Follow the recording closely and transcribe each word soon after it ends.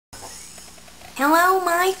Hello,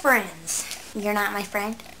 my friends. You're not my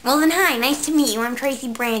friend? Well then, hi, nice to meet you. I'm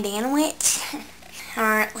Tracy Brandanowitz.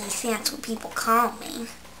 Or at least that's what people call me.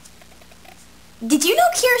 Did you know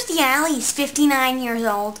Kirstie Alley's 59 years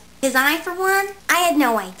old? Because I, for one, I had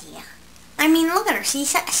no idea. I mean, look at her. She's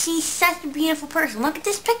such a beautiful person. Look at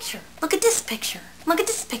this picture. Look at this picture. Look at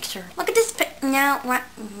this picture. Look at this No, what?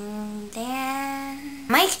 There.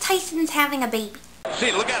 Mike Tyson's having a baby.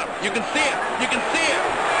 See, look at him. You can see it. You can see it.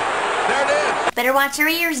 There it is. Better watch your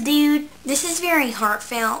ears, dude. This is very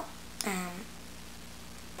heartfelt.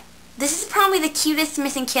 This is probably the cutest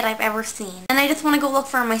missing kid I've ever seen. And I just want to go look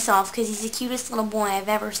for him myself because he's the cutest little boy I've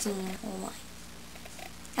ever seen.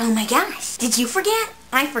 Oh my gosh. Did you forget?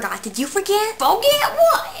 I forgot. Did you forget? Forget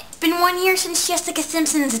what? It's been 1 year since Jessica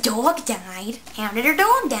Simpson's dog died. How did her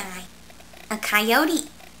dog die? A coyote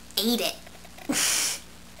ate it.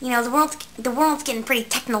 You know, the world's getting pretty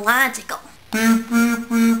technological.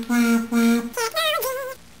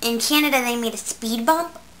 In Canada, they made a speed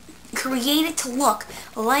bump created to look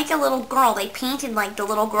like a little girl. They painted like the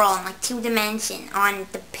little girl in like 2D on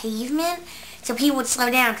the pavement so people would slow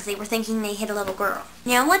down because they were thinking they hit a little girl.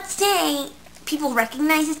 Now, let's say people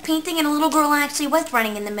recognize this painting and a little girl actually was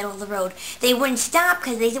running in the middle of the road. They wouldn't stop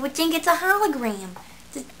because they would think it's a hologram.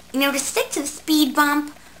 You know, to stick to the speed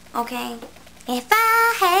bump, okay? If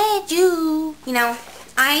I had you, you know,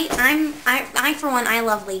 I for one, I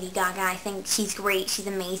love Lady Gaga. I think she's great. She's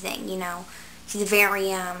amazing, you know. She's a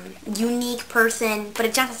very unique person, but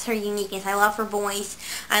it's not just her uniqueness. I love her voice.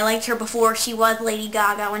 I liked her before she was Lady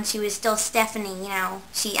Gaga when she was still Stephanie, you know.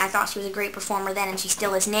 I thought she was a great performer then, and she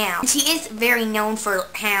still is now. And she is very known for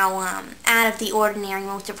how out of the ordinary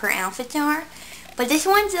most of her outfits are. But this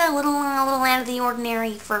one's a little out of the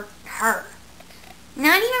ordinary for her.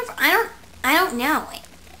 Not even for, I don't know it.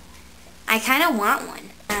 I kind of want one.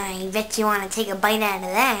 I bet you want to take a bite out of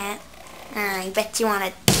that. I bet you want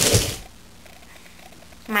to...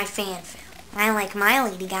 My fan film. I like my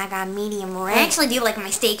Lady Gaga medium rare. I actually do like my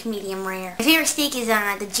steak medium rare. My favorite steak is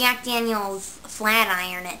the Jack Daniel's flat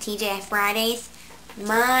iron at TGI Fridays.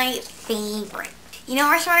 My favorite. You know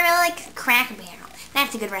what restaurant I really like? Cracker Barrel.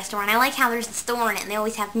 That's a good restaurant. I like how there's a store in it and they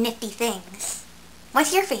always have nifty things.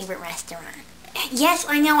 What's your favorite restaurant? Yes,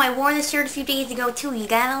 I know. I wore this shirt a few days ago too. You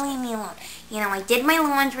gotta leave me alone. You know, I did my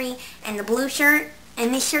laundry and the blue shirt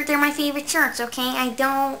and this shirt, they're my favorite shirts, okay? I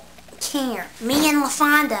don't care. Me and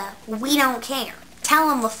LaFonda, we don't care. Tell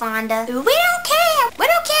him, LaFonda. We don't care. We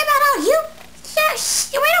don't care about all you.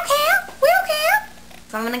 Shush. We don't care. We don't care.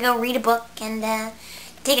 So I'm gonna go read a book and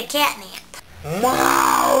take a cat nap.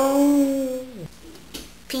 Wow.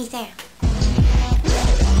 Peace out.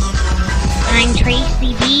 I'm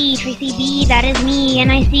Tracy B, that is me,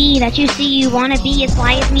 and I see that you wanna be as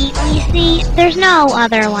fly as me. Well, you see, there's no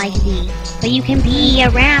other like thee. But you can be a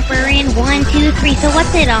rapper in 1, 2, 3, so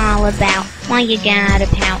what's it all about? Why you gotta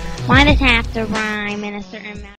pout? Why does have to rhyme in a certain amount?